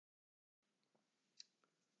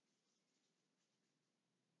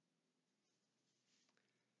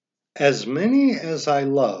As many as I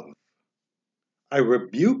love, I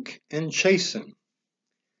rebuke and chasten.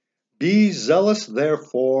 Be zealous,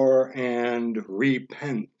 therefore, and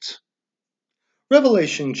repent.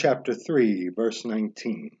 Revelation chapter 3, verse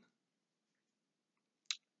 19.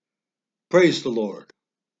 Praise the Lord.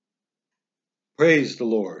 Praise the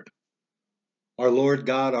Lord. Our Lord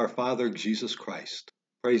God, our Father, Jesus Christ.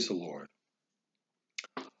 Praise the Lord.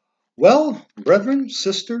 Well, brethren,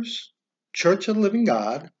 sisters, Church of the Living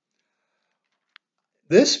God,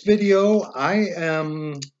 this video I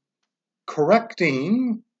am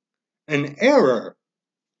correcting an error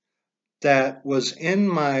that was in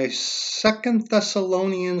my 2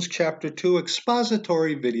 Thessalonians chapter 2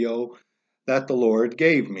 expository video that the Lord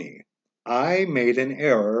gave me. I made an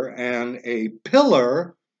error, and a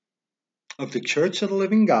pillar of the Church of the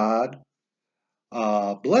Living God,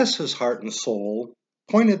 bless his heart and soul,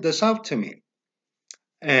 pointed this out to me.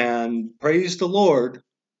 And praise the Lord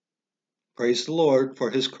for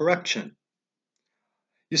his correction.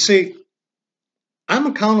 You see, I'm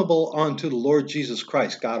accountable unto the Lord Jesus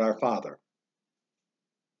Christ, God our Father.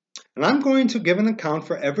 And I'm going to give an account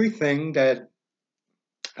for everything that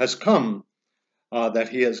has come that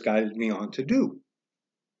he has guided me on to do.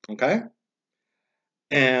 Okay?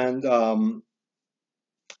 And I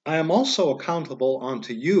am also accountable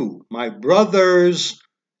unto you, my brothers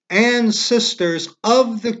and sisters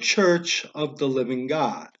of the Church of the Living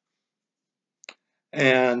God.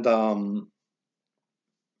 And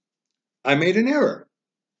I made an error.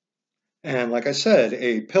 And like I said,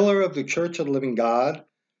 a pillar of the Church of the Living God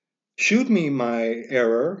shewed me my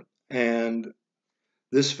error, and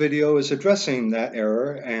this video is addressing that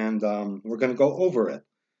error, and we're going to go over it.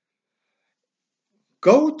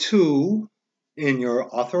 Go to, in your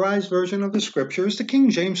authorized version of the Scriptures, the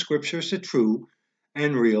King James Scriptures, the true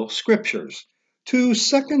and real Scriptures, to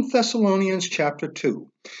 2 Thessalonians chapter 2.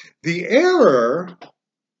 The error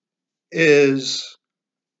is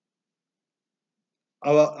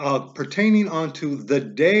pertaining unto the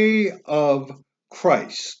day of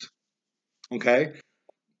Christ. Okay?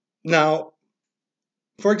 Now,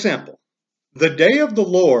 for example, the day of the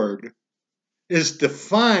Lord is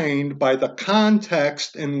defined by the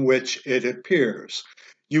context in which it appears.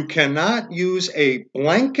 You cannot use a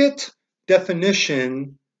blanket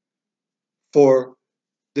definition for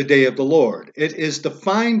the day of the Lord. It is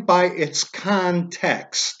defined by its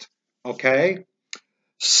context. Okay?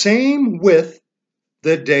 Same with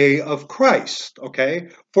the day of Christ. Okay?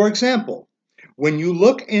 For example, when you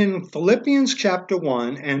look in Philippians chapter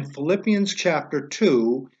 1 and Philippians chapter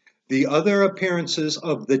 2, the other appearances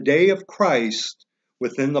of the day of Christ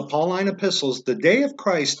within the Pauline epistles, the day of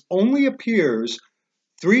Christ only appears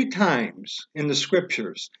 3 times in the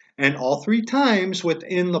Scriptures, and all 3 times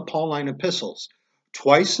within the Pauline epistles.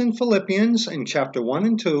 Twice in Philippians in chapter 1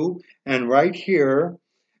 and 2, and right here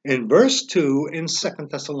in verse 2 in 2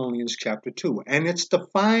 Thessalonians chapter 2. And it's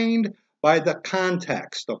defined by the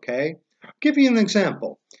context, okay? I'll give you an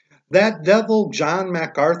example. That devil John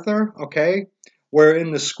MacArthur, okay, where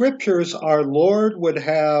in the Scriptures our Lord would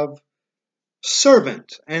have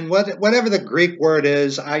servant, and whatever the Greek word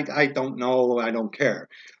is, I don't know, I don't care.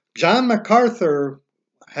 John MacArthur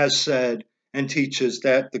has said and teaches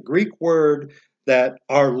that the Greek word that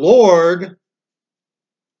our Lord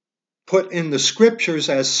put in the Scriptures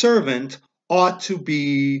as servant ought to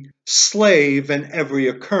be slave in every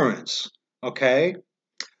occurrence, okay?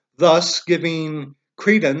 Thus giving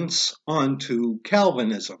credence unto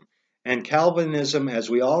Calvinism. And Calvinism, as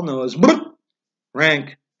we all know, is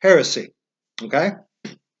rank heresy, okay?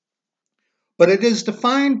 But it is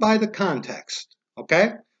defined by the context,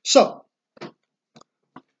 okay? So,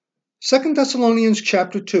 2 Thessalonians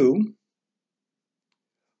chapter 2,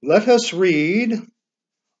 let us read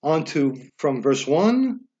from verse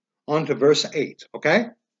 1 on to verse 8, okay?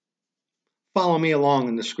 Follow me along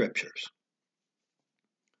in the Scriptures.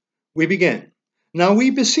 We begin. Now we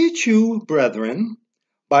beseech you, brethren,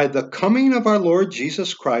 by the coming of our Lord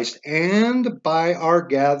Jesus Christ and by our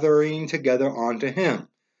gathering together unto him.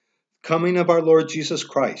 Coming of our Lord Jesus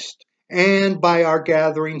Christ and by our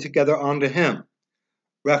gathering together unto him.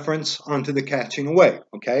 Reference unto the catching away,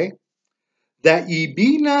 okay? That ye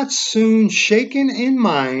be not soon shaken in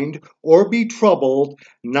mind, or be troubled,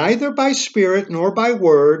 neither by spirit, nor by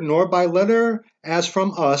word, nor by letter as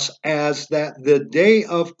from us, as that the day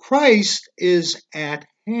of Christ is at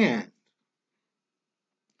hand.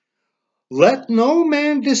 Let no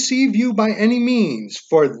man deceive you by any means,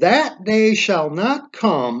 for that day shall not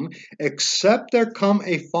come, except there come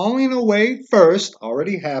a falling away first,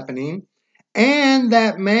 already happening, and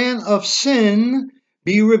that man of sin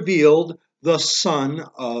be revealed, the son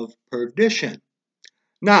of perdition.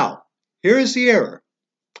 Now, here is the error.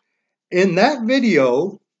 In that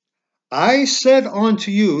video, I said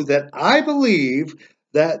unto you that I believe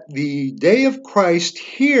that the day of Christ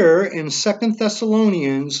here in 2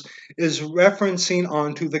 Thessalonians is referencing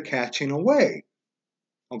onto the catching away.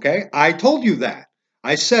 Okay? I told you that.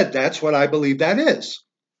 I said that's what I believe that is.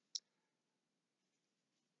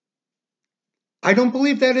 I don't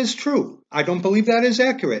believe that is true. I don't believe that is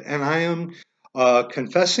accurate. And I am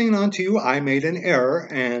confessing unto you I made an error,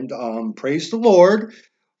 and praise the Lord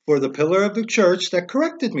for the pillar of the church that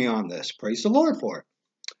corrected me on this. Praise the Lord for it.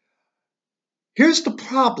 Here's the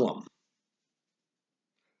problem.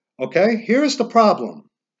 Okay, here's the problem.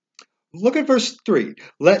 Look at verse 3.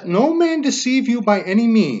 Let no man deceive you by any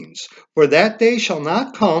means, for that day shall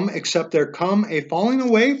not come except there come a falling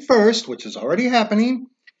away first, which is already happening,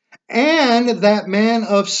 and that man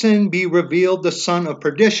of sin be revealed, the son of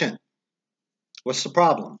perdition. What's the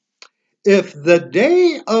problem? If the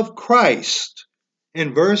day of Christ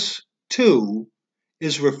in verse 2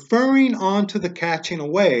 is referring on to the catching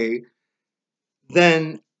away,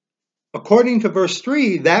 then according to verse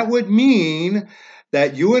 3, that would mean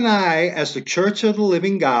that you and I, as the church of the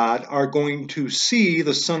living God, are going to see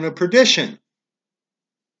the son of perdition.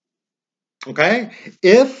 Okay?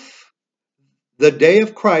 If the day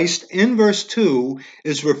of Christ in verse 2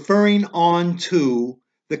 is referring on to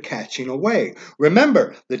the catching away.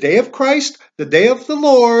 Remember, the day of Christ, the day of the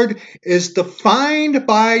Lord, is defined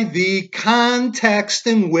by the context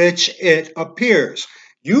in which it appears.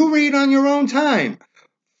 You read on your own time.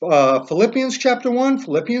 Philippians chapter 1,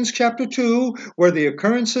 Philippians chapter 2, where the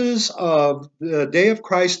occurrences of the day of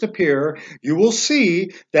Christ appear, you will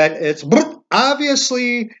see that it's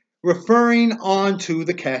obviously referring on to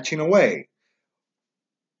the catching away.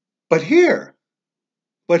 But here,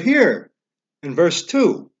 in verse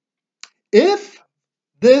 2, if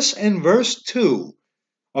this in verse 2,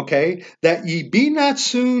 okay, that ye be not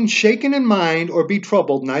soon shaken in mind or be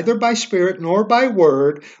troubled, neither by spirit, nor by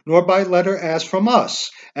word, nor by letter as from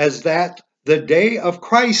us, as that the day of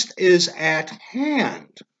Christ is at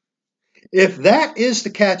hand. If that is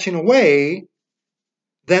the catching away,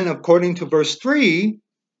 then according to verse 3,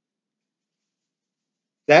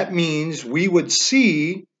 that means we would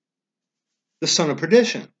see the son of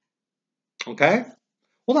perdition. Okay?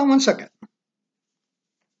 Hold on one second.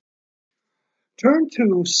 Turn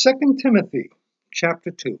to 2 Timothy chapter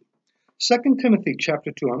 2. 2 Timothy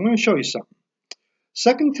chapter 2. I'm going to show you something.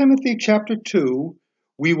 2 Timothy chapter 2,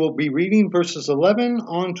 we will be reading verses 11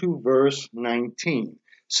 on to verse 19.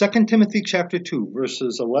 2 Timothy chapter 2,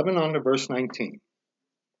 verses 11 on to verse 19.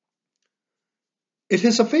 It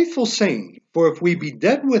is a faithful saying, for if we be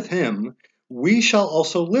dead with him, we shall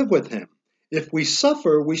also live with him. If we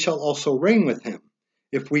suffer, we shall also reign with him.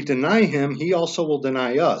 If we deny him, he also will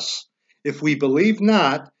deny us. If we believe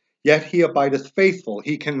not, yet he abideth faithful.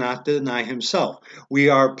 He cannot deny himself. We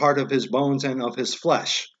are part of his bones and of his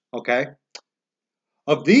flesh. Okay?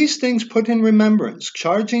 Of these things put in remembrance,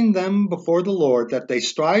 charging them before the Lord, that they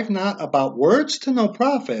strive not about words to no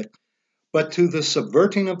profit, but to the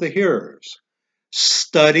subverting of the hearers.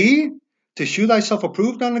 Study to shew thyself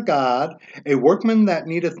approved unto God, a workman that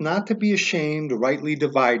needeth not to be ashamed, rightly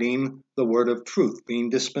dividing the word of truth, being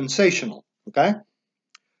dispensational. Okay?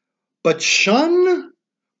 But shun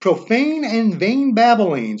profane and vain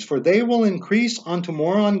babblings, for they will increase unto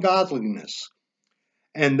more ungodliness.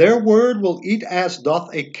 And their word will eat as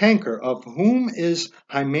doth a canker, of whom is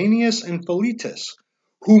Hymenaeus and Philetus,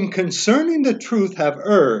 whom concerning the truth have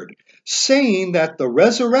erred, saying that the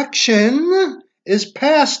resurrection is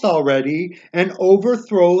past already, and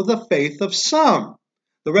overthrow the faith of some.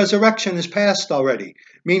 The resurrection is past already,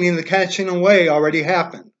 meaning the catching away already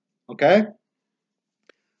happened. Okay?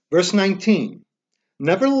 Verse 19.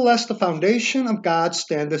 Nevertheless, the foundation of God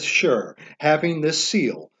standeth sure, having this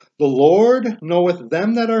seal. The Lord knoweth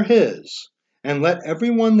them that are his, and let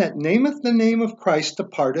everyone that nameth the name of Christ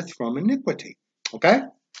departeth from iniquity. Okay?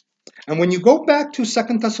 And when you go back to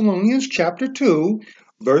 2 Thessalonians chapter 2,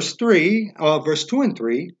 verse 2 and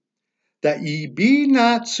 3, that ye be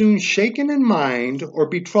not soon shaken in mind or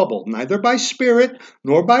be troubled, neither by spirit,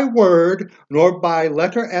 nor by word, nor by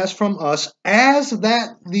letter as from us, as that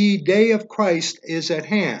the day of Christ is at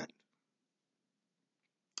hand.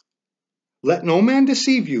 Let no man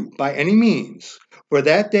deceive you by any means, for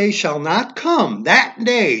that day shall not come,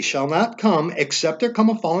 except there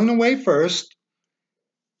come a falling away first,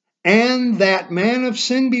 and that man of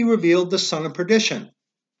sin be revealed, the son of perdition.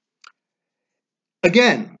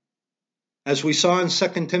 Again, as we saw in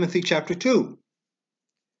 2 Timothy chapter 2,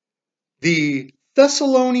 the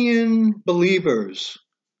Thessalonian believers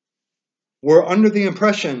were under the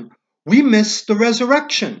impression, We missed the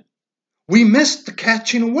resurrection. We missed the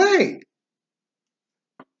catching away.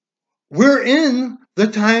 We're in the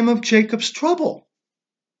time of Jacob's trouble.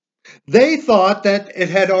 They thought that it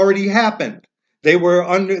had already happened. They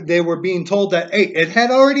were being told that, hey, it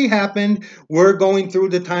had already happened. We're going through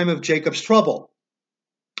the time of Jacob's trouble.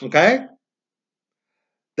 Okay?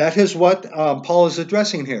 That is what Paul is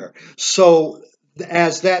addressing here. So,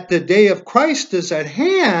 as that the day of Christ is at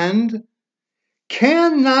hand,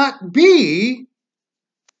 cannot be,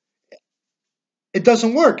 it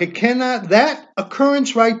doesn't work. It cannot, that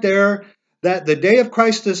occurrence right there, that the day of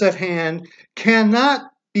Christ is at hand,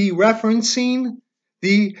 cannot be referencing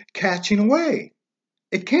the catching away.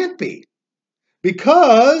 It can't be.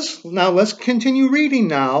 Because, now let's continue reading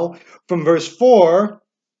now from verse 4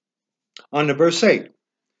 on to verse 8.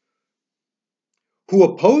 Who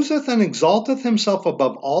opposeth and exalteth himself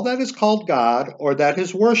above all that is called God, or that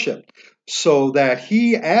is worshipped, so that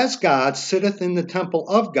he as God sitteth in the temple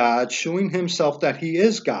of God, shewing himself that he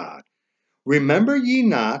is God. Remember ye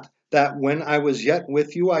not that when I was yet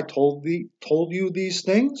with you, I told you these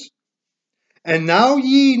things? And now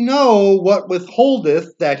ye know what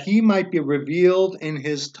withholdeth, that he might be revealed in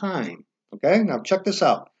his time. Okay, now check this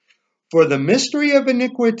out. For the mystery of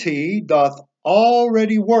iniquity doth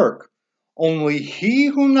already work. Only he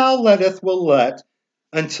who now letteth will let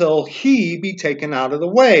until he be taken out of the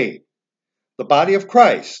way. The body of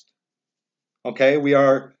Christ. Okay, we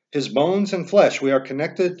are his bones and flesh. We are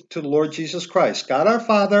connected to the Lord Jesus Christ. God our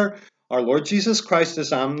Father, our Lord Jesus Christ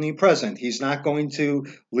is omnipresent. He's not going to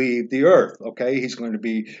leave the earth. Okay, he's going to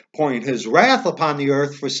be pouring his wrath upon the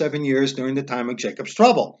earth for 7 years during the time of Jacob's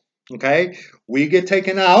trouble. Okay, we get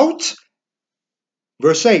taken out.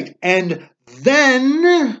 Verse 8, and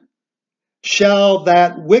then shall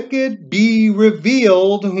that wicked be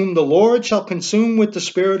revealed, whom the Lord shall consume with the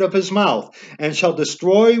spirit of his mouth, and shall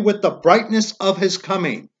destroy with the brightness of his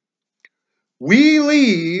coming. We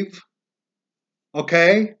leave,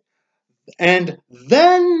 okay, and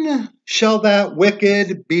then shall that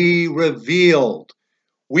wicked be revealed.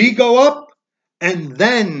 We go up, and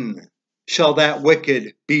then shall that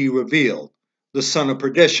wicked be revealed, the son of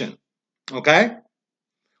perdition, okay?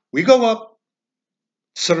 We go up,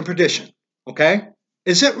 son of perdition. Okay?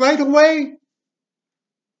 Is it right away?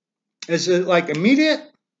 Is it like immediate?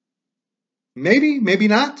 Maybe, maybe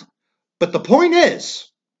not. But the point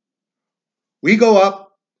is, we go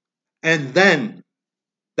up and then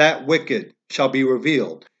that wicked shall be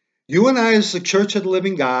revealed. You and I as the church of the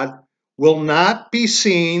living God will not be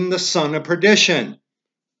seeing the son of perdition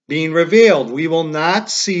being revealed. We will not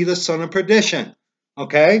see the son of perdition.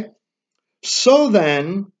 Okay? So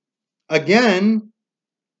then, again,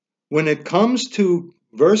 when it comes to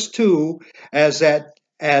verse 2, as that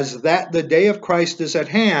the day of Christ is at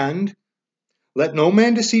hand, let no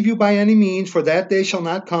man deceive you by any means, for that day shall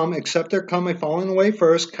not come, except there come a falling away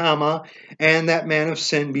first, comma, and that man of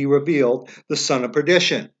sin be revealed, the son of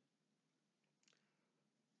perdition.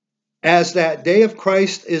 As that day of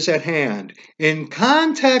Christ is at hand, in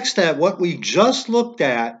context at what we just looked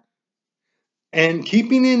at, and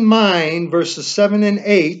keeping in mind verses 7 and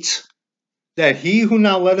 8, that he who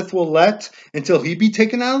now letteth will let until he be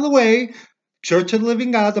taken out of the way, church of the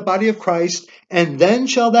living God, the body of Christ, and then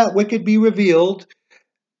shall that wicked be revealed.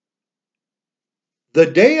 The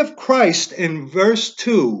day of Christ in verse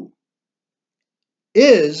 2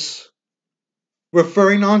 is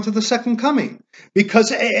referring on to the second coming.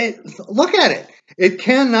 Because look at it. It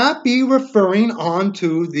cannot be referring on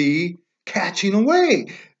to the catching away.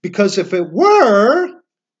 Because if it were,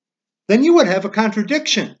 then you would have a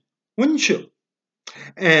contradiction, wouldn't you?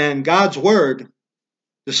 And God's word,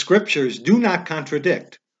 the scriptures, do not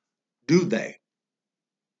contradict, do they?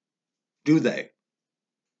 Do they?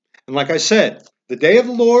 And like I said, the day of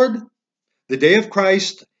the Lord, the day of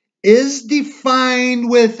Christ, is defined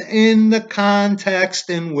within the context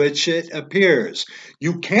in which it appears.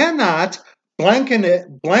 You cannot blanket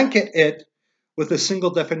it with a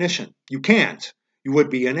single definition. You can't. You would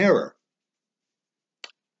be in error.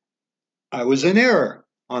 I was in error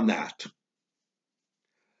on that.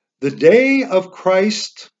 The day of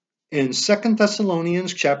Christ in 2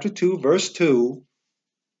 Thessalonians chapter 2, verse 2,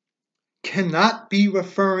 cannot be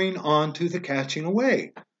referring on to the catching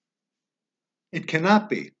away. It cannot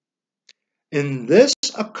be. In this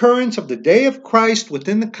occurrence of the day of Christ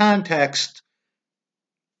within the context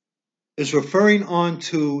is referring on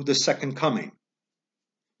to the second coming.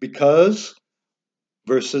 Because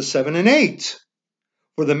verses 7 and 8,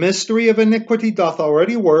 for the mystery of iniquity doth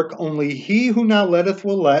already work, only he who now letteth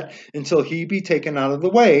will let until he be taken out of the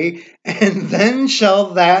way, and then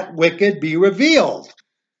shall that wicked be revealed.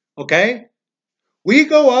 Okay? We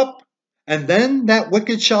go up And then that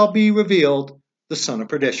wicked shall be revealed, the son of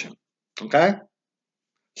perdition. Okay?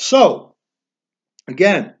 So,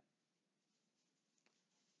 again,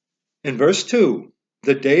 in verse 2,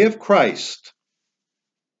 the day of Christ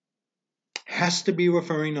has to be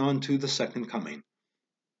referring on to the second coming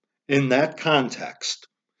in that context.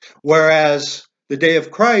 Whereas the day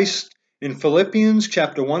of Christ in Philippians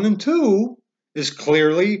chapter 1 and 2 is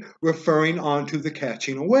clearly referring on to the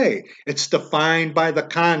catching away. It's defined by the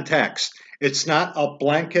context. It's not a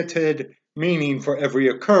blanketed meaning for every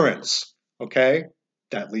occurrence. Okay?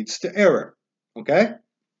 That leads to error. Okay?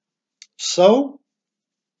 So,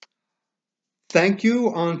 thank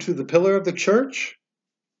you unto the pillar of the church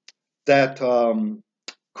that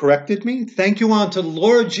corrected me. Thank you unto the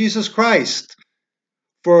Lord Jesus Christ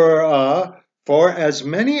for as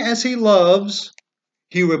many as he loves,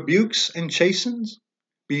 he rebukes and chastens.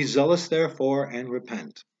 Be zealous, therefore, and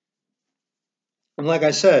repent. And like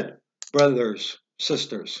I said, brothers,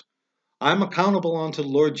 sisters, I'm accountable unto the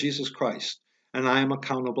Lord Jesus Christ, and I am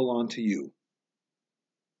accountable unto you.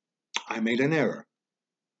 I made an error.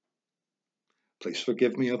 Please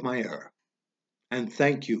forgive me of my error. And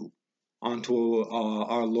thank you unto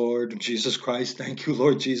our Lord Jesus Christ. Thank you,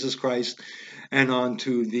 Lord Jesus Christ, and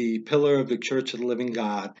unto the pillar of the Church of the Living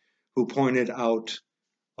God, who pointed out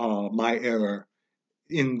my error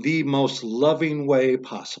in the most loving way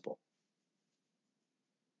possible.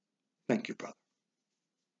 Thank you, brother.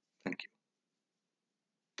 Thank you.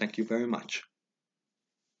 Thank you very much.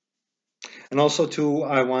 And also, too,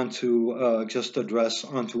 I want to just address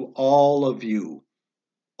unto all of you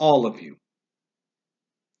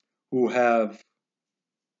who have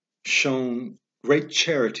shown great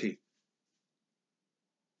charity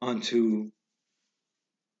unto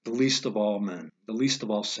the least of all men, the least of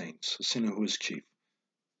all saints, a sinner who is chief,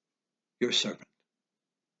 your servant.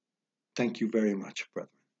 Thank you very much, brethren,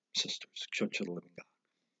 sisters, Church of the Living God.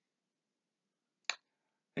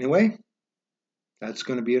 Anyway, that's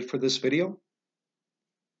going to be it for this video.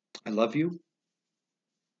 I love you.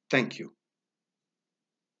 Thank you.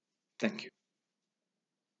 Thank you.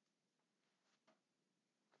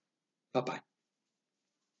 Bye-bye.